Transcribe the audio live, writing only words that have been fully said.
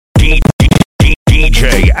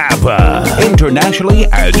DJ ABBA, internationally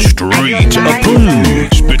and street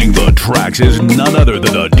approved. Spinning the tracks is none other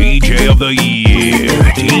than the DJ of the year,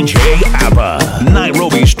 DJ ABBA,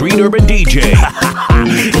 Nairobi Street Urban DJ.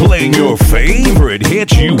 Playing your favorite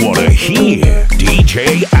hits you want to hear,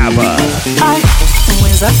 DJ ABBA.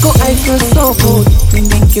 Mwenzako I feel so good,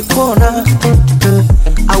 nikikuona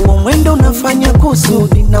au mwendo unafanya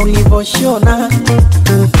kusudi na ulivoshona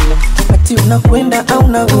ati unakwenda au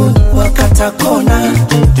narudi wakata kona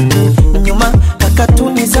nyuma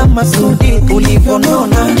kakatuni za masudi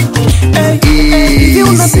ulivonona hivi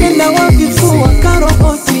unapenda wavifua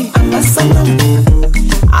karoboti ama sanamu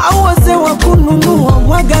au wazee wa kununua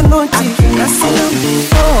mwaga noti na sanamu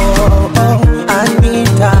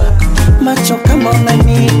Anita macho kama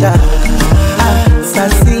unanita saa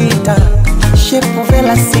sita shepu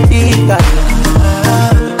vela sidika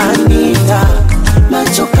Anita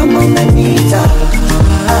macho kama unanita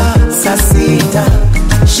saa sita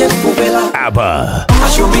shepu vela ABBA.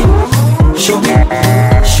 Show me, show me,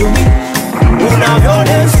 show me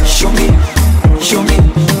unavyones. Show me, show me,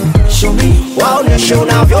 show me waoneshe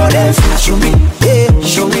unavyones. Show me, yeah,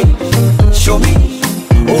 show me, show me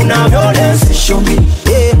unavyones. Show me,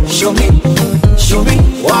 yeah, show me, show me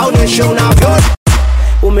waoneshe unavyones.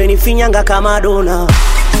 Umenifinyanga kama dona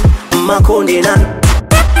makonde na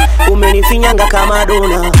umenifinyanga kama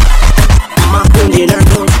dona makonde na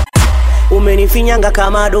dona umenifinyanga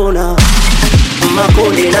kama dona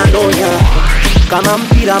makonde na donya kama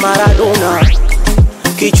mpira Maradona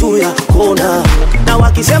kichuya kona na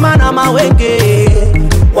wakisema na mawenge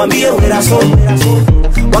wambie uneraso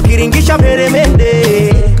wakiringisha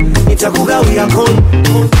peremende nitakugawia kono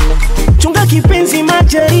chunga kipenzi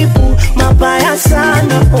majaribu mabaya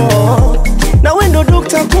sana na wendo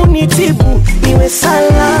dokta kunitibu niwe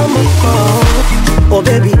salama oh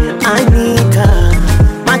baby Anita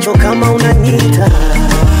macho kama unanita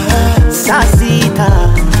saa sita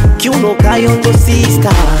kiuno kayondo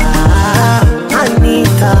sister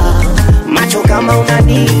Anita macho kama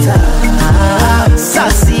unanita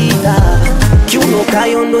saa sita kiuno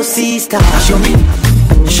kayondo sister. Show me,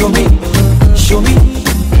 show me, show me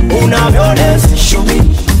unavyones. Show me,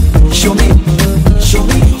 show me, show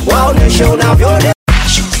me waoneshe unavyones.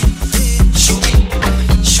 Show me,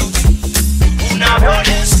 show me,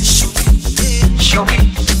 unavyones. Show me,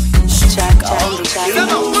 check all the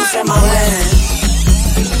time. My way.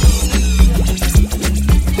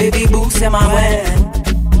 Baby boots in my way.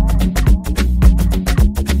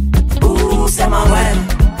 Boots in my way.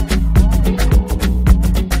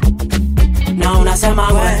 No, not in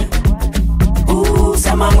my way. Boots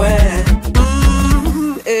in my way.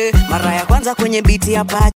 Mara ya kwanza kwenye biti ya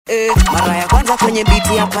pacho mara ya kwanza kwenye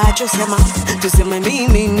biti ya pacho sema tuseme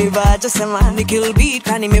mimi ni vacho sema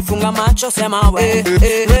nikilbika nimefunga macho sema we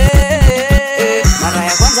mara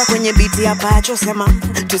ya kwanza kwenye biti ya pacho sema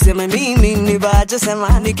tuseme mimi ni vacho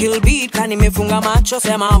sema nikilbika nimefunga macho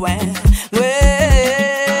sema we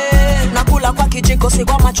nakula kwa kijiko si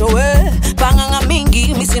kwa macho we panganga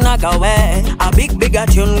mingi misinaga we a big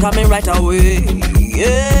tune coming right away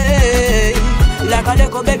yeah. Like a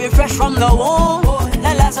little baby fresh from the womb.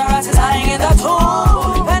 The Lazarus is hiding in the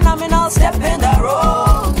tomb. Phenomenal step in the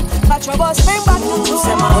road. Catch your boss, bring back the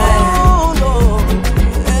tune. My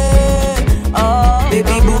way.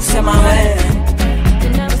 Baby, move to my way.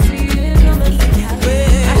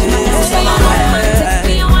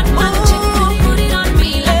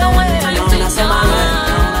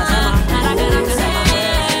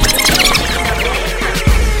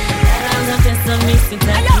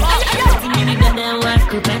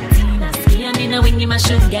 My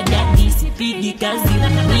sugar daddy, speedy kazi na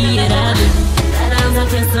mira. Anaanza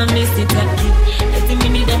pesa misi taki. Eti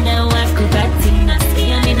mimi dada wako patina.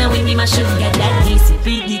 Sikia nina wingi my sugar daddy,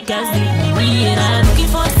 speedy kazi na mira. Looking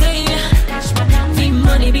for a savior. Need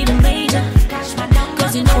money be the major.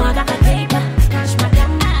 Cause you know I got the paper.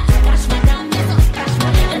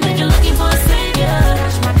 And if you're looking for a savior,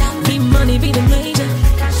 need money be the major.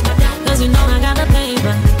 Cause you know I got the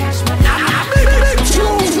paper.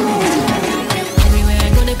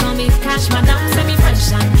 Cash madam, send me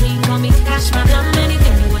fresh and clean. Call me cash madam,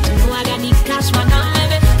 anything you want to know. I got need cash madam,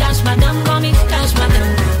 baby. Cash madam, call me cash madam.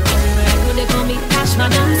 Everywhere I go, they call me cash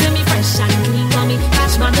madam, send me fresh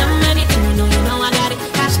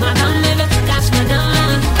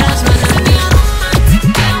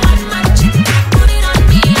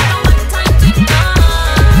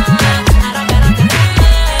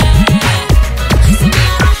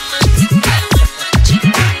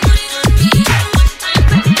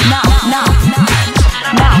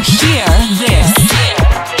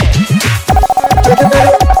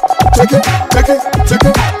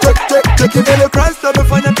Check it the price that me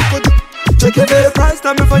find tuko juu. Check it the price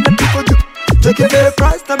that me find tuko juu. Check it the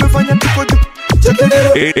price that me find tuko juu.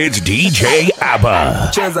 It's DJ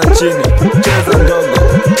ABBA. Cheza chini, cheza ndogo,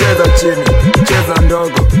 cheza chini, cheza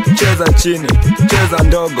ndogo, cheza chini, cheza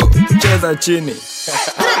ndogo, cheza chini.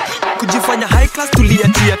 Kujifanya high class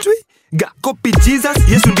tuliachia twi. Ga copy Jesus,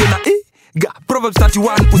 Yesu ndio na ga Proverbs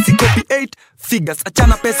 31 usicopy 8 figures.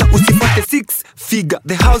 Achana pesa usifuate 6 figure.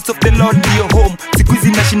 The house of the Lord ndio home. Siku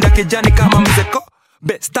hizi nashinda kejani kama mzeko.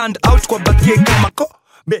 Be stand out kwa bakie kama ko.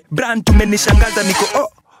 Be brand tumenishangaza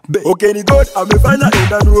niko okay ni God amefanya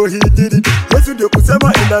and I know he did it. Yesu ndio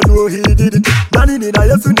kusema and I know he did it. Nani nina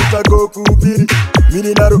Yesu nitako kuhubiri.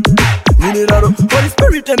 Mini naro Holy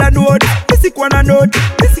Spirit and I know it. Nisikuwa na note,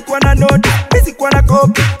 nisikuwa na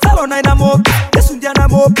copy. Salo na ina mopi, Yesu ndio ana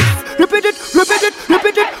mopi. Repeat it.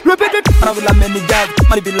 Anavula menijaz,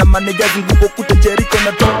 mali bila manijaz. Nguko kute Jericho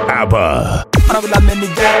na top ABBA. Anavula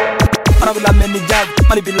menijaz,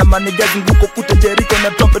 mali bila manijaz. Nguko kute Jericho na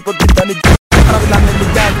trumpet for kitani. Anavula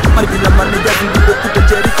menijaz, mali bila manijaz. Nguko kute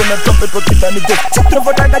Jericho na trumpet for kitani. Chitro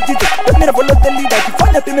votaga chito, mimi follow the leader.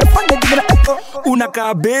 Kifanya tumefanya jina echo.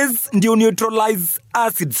 Unaka base ndio neutralize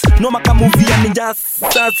acids. No maka movie ya ninja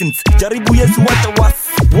assassins. Jaribu Yesu wacha wasi.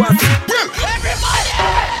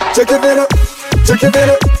 Check it out. Check it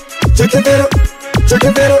out. Check it out. Check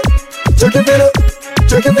it out. Check it out.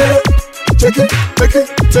 Check it out. Check it.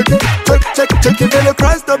 Check it out.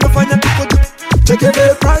 Price that me find tuko juu. Check it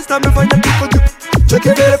out. Price that me find tuko juu. Check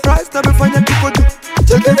it out. Price that me find tuko juu.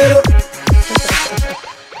 Check it out.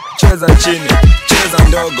 Cheza chini, cheza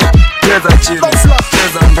ndogo, cheza chini,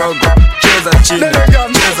 cheza ndogo, cheza chini,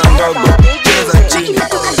 cheza ndogo, cheza chini.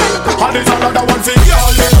 And it's another one for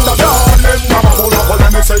y'all in the garden. Mama pull up,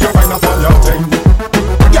 let me say you wind up on your thing.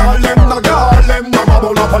 Y'all in the garden. Mama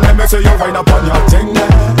pull up, let me say you wind up on your thing.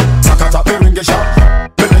 Sakata piringisha, sakata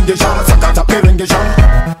piringisha, sakata piringisha,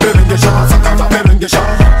 sakata piringisha, sakata piringisha,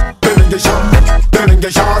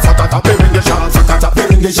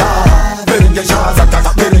 sakata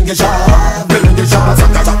piringisha,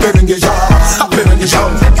 sakata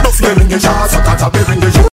piringisha, sakata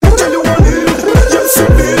piringisha. Tell you what it, yes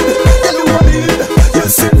indeed. Tell you what it,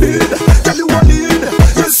 yes indeed. Tell you what it,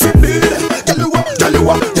 yes indeed. Tell you what.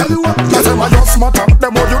 Cause I'm a just matter. The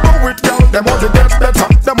more you do it, girl, the more you get better.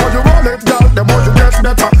 The more you roll it, girl, the more you get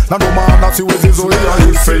better. Now no man that's you with his way,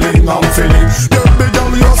 I'm feeling. The big girl,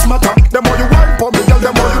 you just matter. The more you wine for me, girl,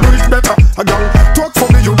 the more you do it better. A girl, talk for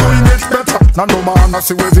me, you doing it better. Now no man that's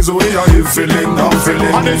you with his way, I'm feeling.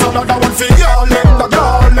 And there's another one for y'all in the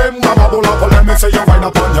garden. Mama pull up, let me say you wind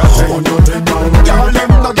up on your thing. Y'all in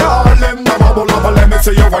the garden. Mama pull up, let me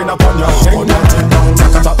say you wind up on your thing.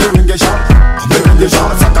 Sakata piringisha, sakata piringisha,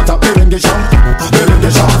 sakata piringisha, sakata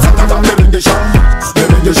piringisha,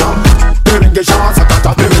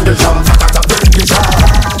 sakata piringisha,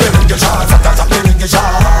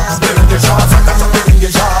 sakata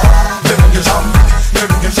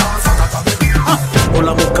piringisha,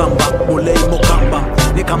 Ola mukamba, ulei mukamba.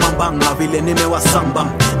 Ni kama mbanga vile nimewasamba.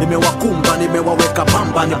 Nimewakumba, nimewaweka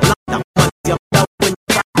pamba. Ni blanda,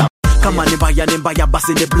 kama ni mbaya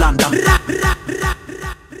basi ni blanda.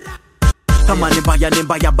 Kama ni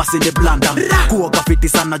mbaya basi ni blanda. Kuoga fiti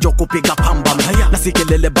sana jo kupiga pamba. Na si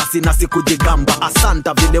kelele basi na si kujigamba.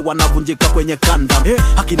 Asanta vile wanavunjika kwenye kanda.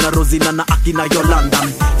 Akina Rosina na akina Yolanda.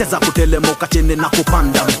 Cheza kutelemuka chini na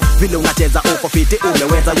kupanda. Vile unacheza uko fiti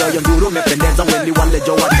umeweza. Yoyo nduru umependeza weni wale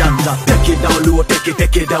jo wajanja. Take it down low, take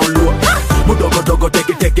it down low. Mudogo dogo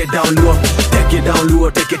take it down low. Take it down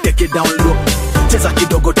low, take it down low. Cheza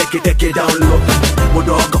kidogo take it down low.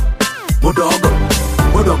 Mudogo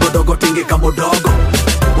tingika mudogo.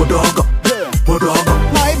 Mudogo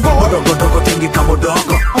tingika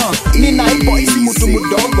mudogo. Nina boy si mtu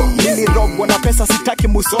mudogo. Nilirogwa na pesa sitaki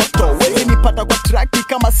musoto. Wezi nipata kwa traki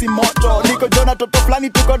kama si moto. Niko jona toto flani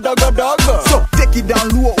tuko dogo. So take it down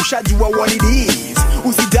luo ushajua what it is.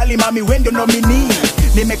 Usijali mami wendo nomini.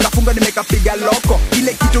 Nimekafunga nimekapiga loko.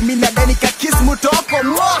 Ile kitu mina deni kiss mutoko.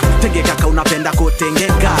 Tenge kaka unapenda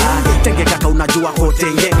kutengeka. Tenge kaka unajua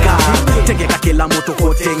kutengeka. Tenge kaka kila mtu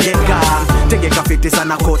kutengeka. Tenge kaka fiti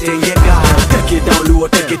sana kutengeka. Take it down low,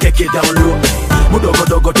 take it down low. Mudogo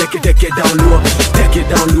dogo take it down low. Take it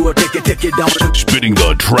down low, take it down. Spinning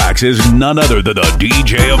the tracks is none other than the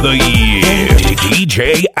DJ of the year,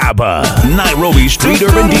 DJ ABBA, Nairobi Street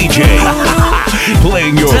Urban DJ.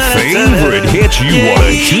 Playing your favorite hits you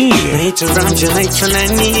wanna hear. Unaitwa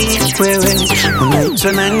nani wewe?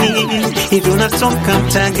 Unaitwa nani? Hivi unatoka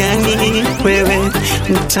mtaa gani wewe?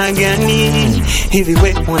 Mtaa gani? Hivi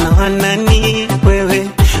wewe mwana wa nani wewe?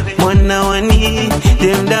 mwana wani.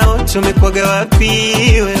 Demda wote umekwaga wapi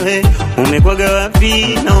wewe, umekwaga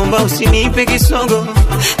wapi? Naomba usinipe kisogo,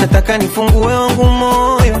 nataka nifungue wangu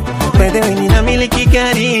moyo. By the way ninamiliki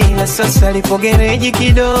gari na sasa lipo gereji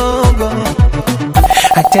kidogo.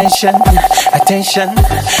 Attention, attention,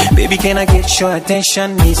 baby can I get your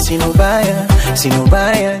attention? Ni sinubaya,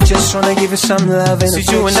 sinubaya, just wanna give you some love and affection.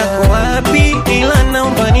 Sijui nako wapi ila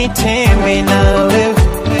naomba nitembe nawe.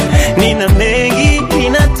 Nina mengi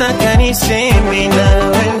ninataka niseme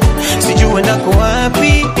nawe. Sijui nako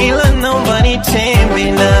wapi ila naomba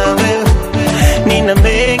nitembe nawe. Nina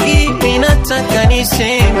mengi ninataka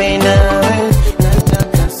niseme nawe.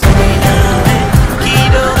 Nataka seme nawe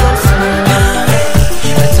kidogo, seme nawe.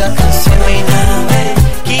 Nataka seme nawe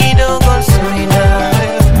kidogo, seme nawe.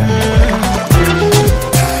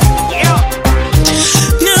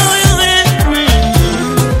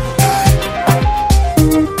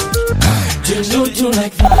 You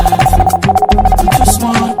like that? I'm too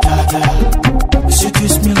smart, dada. You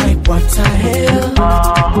seduce me like what the hell?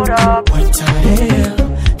 What the hell?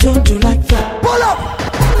 Don't you like that? Pull up,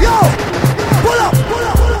 yo, pull up, pull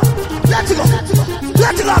up, pull up. Let it go,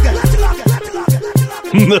 let it go again, let it go again, let it go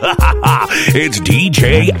again. It's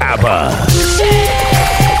DJ ABBA.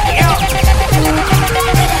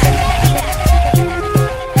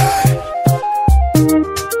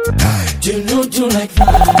 You like that?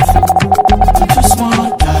 I'm too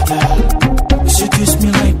smart, dada. You seduce me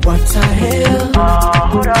like what the hell?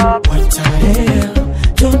 What the hell?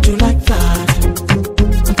 Don't you like that?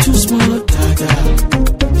 I'm too smart, dada.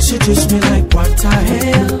 You seduce me like what the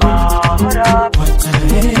hell? What the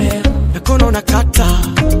hell? Nakono nakata,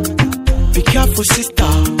 be careful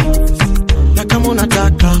sister. Nakama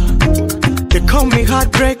unataka, they call me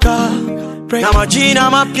heartbreaker. Na majina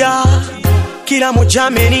mapya, kila moja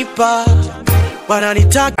amenipa.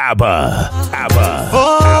 Wananitaka ABBA, ABBA.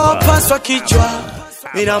 oh, paswa kichwa,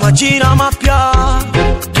 nina majina mapya,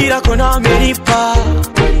 kila kona amenipa.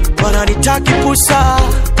 Wananitaki pusa,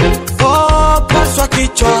 oh, paswa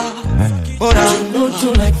kichwa. Don't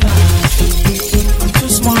you like that? I'm too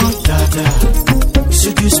smart, dada. You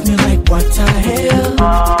seduce me like what the hell?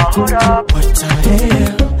 What the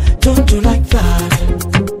hell? Don't you like that?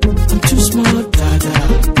 I'm too smart, dada.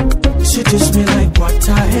 You seduce me like what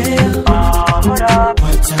the hell?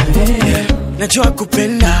 What the hell? Najua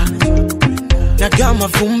kupenda, nagama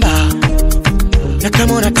vumba, na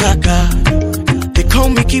kama unataka, they call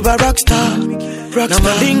me Kiba Rockstar. Na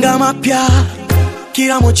malinga mapya,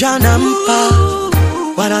 kila moja nampa.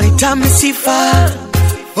 Wananitami sifa,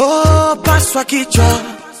 oh, paswa kichwa.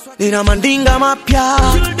 Nina mandinga mapya,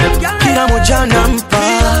 kila moja nampa.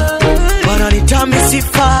 Wananitami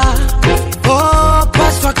sifa, oh,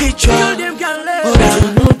 paswa kichwa.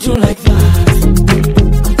 Don't you like that?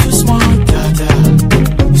 I'm too smart, dada.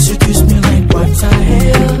 You seduce me like what the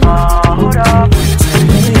hell? What the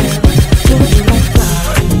hell? Don't you like that?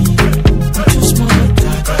 I'm too smart,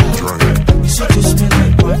 dada. You seduce me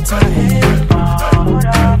like what the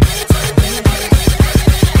hell?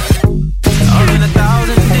 I'm in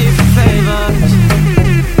 1,000 different flavors.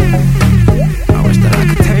 I wish that I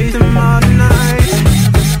could taste them all tonight.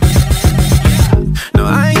 No,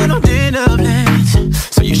 I ain't got no dinner plans,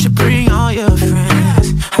 so you should bring all your friends.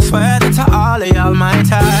 I swear that to all of y'all my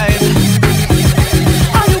type.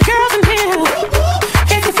 All you girls in here,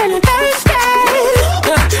 if you're feeling thirsty,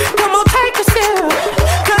 come on, take a sip,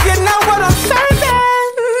 'cause you know what I'm serving.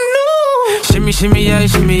 No. Shimmy, shimmy, yeah,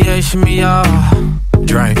 shimmy, yeah, shimmy, yeah.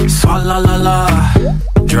 Drink, swalla la la.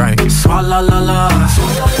 Drink, swalla la la.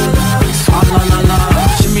 Swalla la la.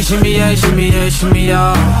 Shimmy, shimmy, yeah, shimmy, yeah, shimmy,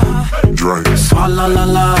 yeah. Drink, Swalla la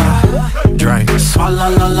la. Drink, swalla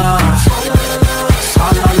la la.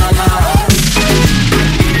 Swalla la la.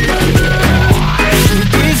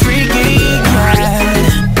 Freaky, freaky, yeah.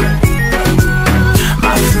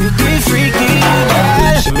 My freaky, freaky,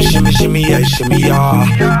 yeah. Shimmy, shimmy, shimmy, yeah, shimmy, yeah.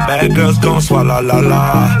 Bad girls gon' swallow la la.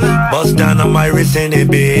 Bust down on my wrist in it,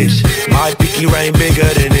 bitch. My pinky ring bigger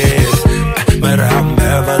than this. Matter how I'm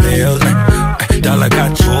Beverly Hills. Dollar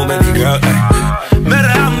got too many girls. Matter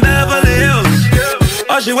how I'm Beverly Hills.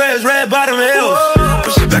 All she wears red bottom heels.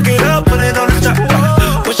 When she back it up, put it on the top.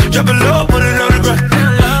 When she drop it low, put it on the ground.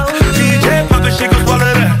 DJ pop it, she gon'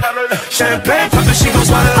 swallow that. Champagne pop it, she gon'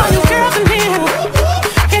 swallow that. All you girls in here,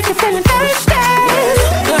 if you're feeling thirsty,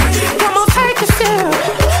 come on, take a sip,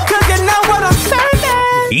 'cause you know what I'm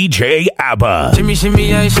serving. DJ ABBA. Shimmy, shimmy,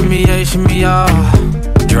 yeah, shimmy, yeah, shimmy, yeah.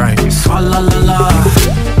 Drink, swalla la la.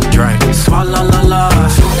 Drink, swalla la la.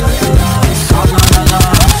 Swalla la la.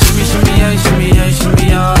 Shimmy, shimmy, yeah, shimmy, yeah, shimmy,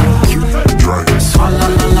 yeah. drink, Swalla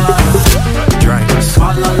la la. Drink,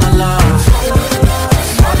 swalla la la.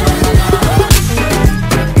 Swalla la la.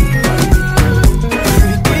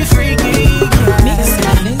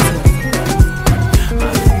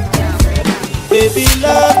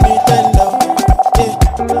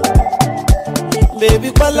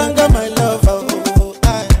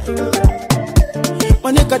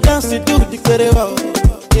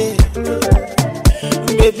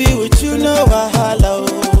 Baby, with you no wahala.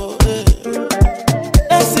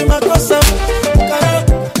 That's in my cosa.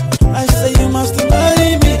 I say you must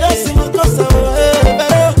marry me. That's in my cosa.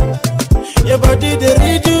 Your body they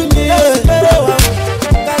redo me.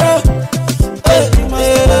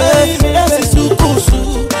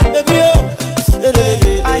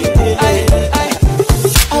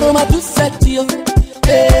 Aroma to set you,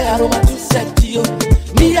 aroma to set you.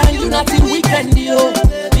 Me and you nothing weekend yo,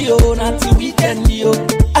 nothing weekend yo.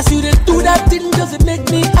 As you dey do that thing, does it make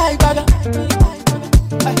me high bagger?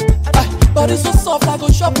 Body so soft, I go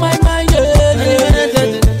shop my mind. I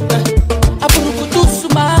put to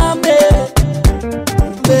sumame,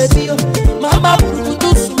 baby oh, mama put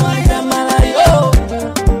to sumame, mama yo,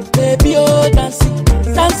 baby oh, dancing,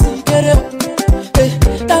 dancing, get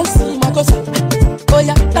it, dancing, my cosa. Oh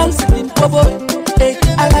yeah, dancing in bobo, hey,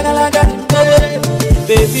 alaga, bobo.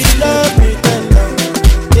 Baby, love me tender,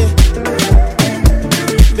 yeah.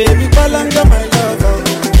 Baby, balanga my love,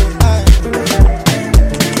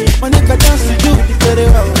 when you can dance to you, the very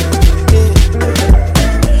well, yeah.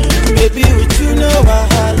 Baby, with you no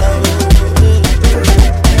wahala,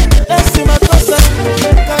 let's see my cosa,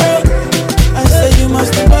 I say you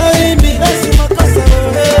must marry me, let's see my cosa,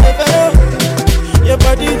 your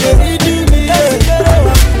body they redo me,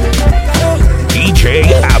 DJ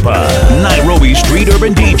ABBA, Nairobi Street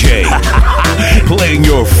Urban DJ. Playing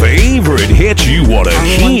your favorite hits you want to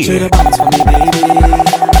hear. I want you to bounce for me, baby.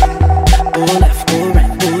 Go left, go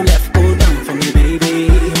right, go left, go down for me, baby.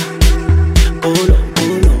 Go low,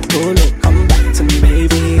 come back to me,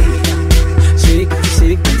 baby.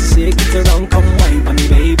 Shake it around, come wine for me,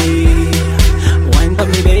 baby. Wine for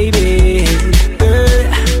me, baby.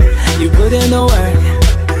 Girl, you put in the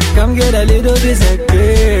work. Come get a little dessert,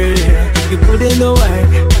 girl. You put in the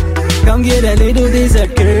work. Come get a little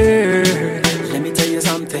dessert, girl. Let me tell you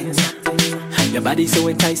something. Your body's so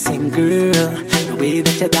enticing, girl. The way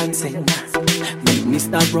that you're dancing make me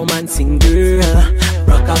start romancing, girl.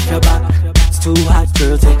 Rock off your back. It's too hot,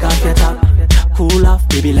 girl. Take off your top. Cool off,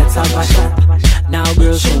 baby. Let's have a shot. Now,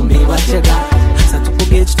 girl, show me what you got. Sa tu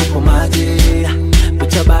gauge to pomade.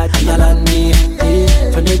 Put your body all on me.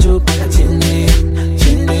 Turn your juke like a chimney.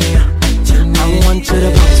 I want you to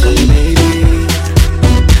bounce for me, baby.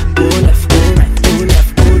 Go left, go right, go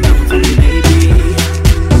left, go down for me, baby.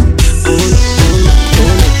 Go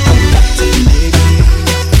left, come back to me, baby.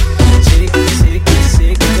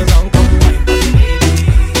 Shake it around, come wine for me, baby.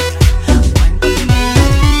 Wine for me,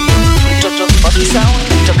 baby. Toto fucky sound,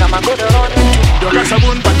 toka magodoroni. Doka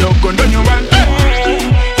sabun pa dogo ndonyo man.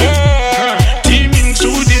 Teaming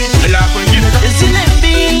sudi, la kwengine. Zile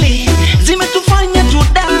mbili zimetufanya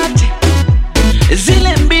tudate,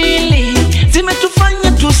 zile mbili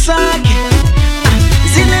zimetufanya tusake,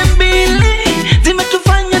 zile mbili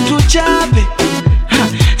zimetufanya tuchape,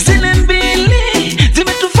 zile mbili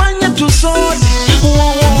zimetufanya tusote.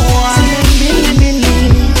 Zile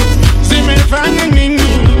mbili Zimefanya nini?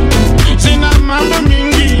 Zina mambo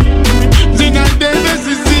mingi. Zina dede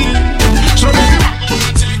sisi. So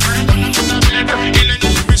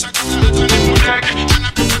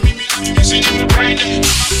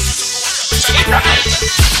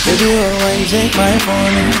baby, oh, why you take my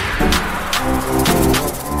phone?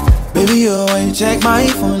 Baby, oh, why you check my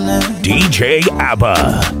phone now? DJ ABBA.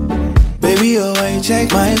 Baby, oh, why you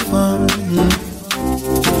check my phone?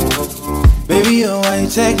 Baby, oh, why you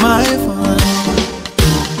check my phone?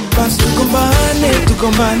 Basi tukombane,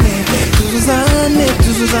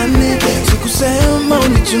 tuzuzane, sikusema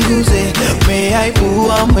unichunguze,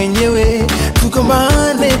 umeaibua mwenyewe.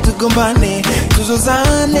 Tukombane,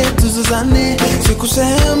 tuzuzane,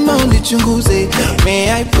 sikusema unichunguze,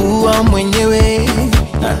 umeaibua mwenyewe.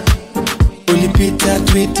 Ulipita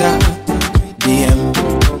Twitter, DM,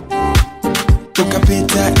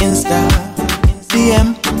 ukapita Insta,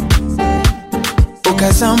 DM,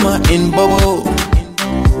 ukazama in bobo,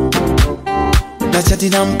 na chati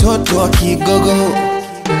na mtoto wa kigogo.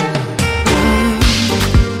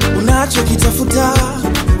 Unachokitafuta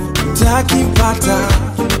takipata,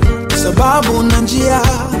 sababu na njia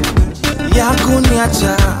ya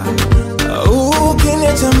kuniacha.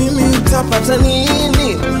 Ukiniacha mimi utapata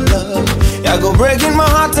nini? Ya go breaking my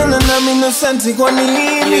heart and I'm innocent kwa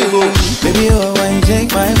nini? Baby, oh, why you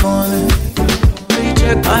take my phone?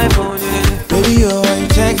 Check my phone, yeah. Baby, oh, why you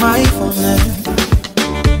check my phone, yeah.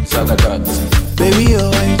 Baby, oh,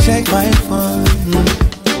 why you check my phone?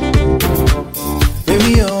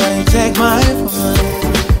 Baby, oh, why you check my phone?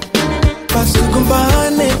 Basi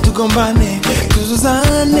tukombane,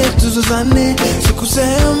 tuzuzane,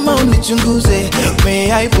 sikusema unichunguze,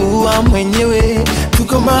 umeaibua mwenyewe.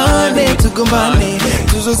 Tukombane,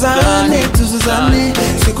 tuzuzane,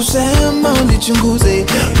 sikusema unichunguze.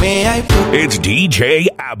 May I put It's DJ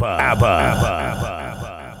ABBA.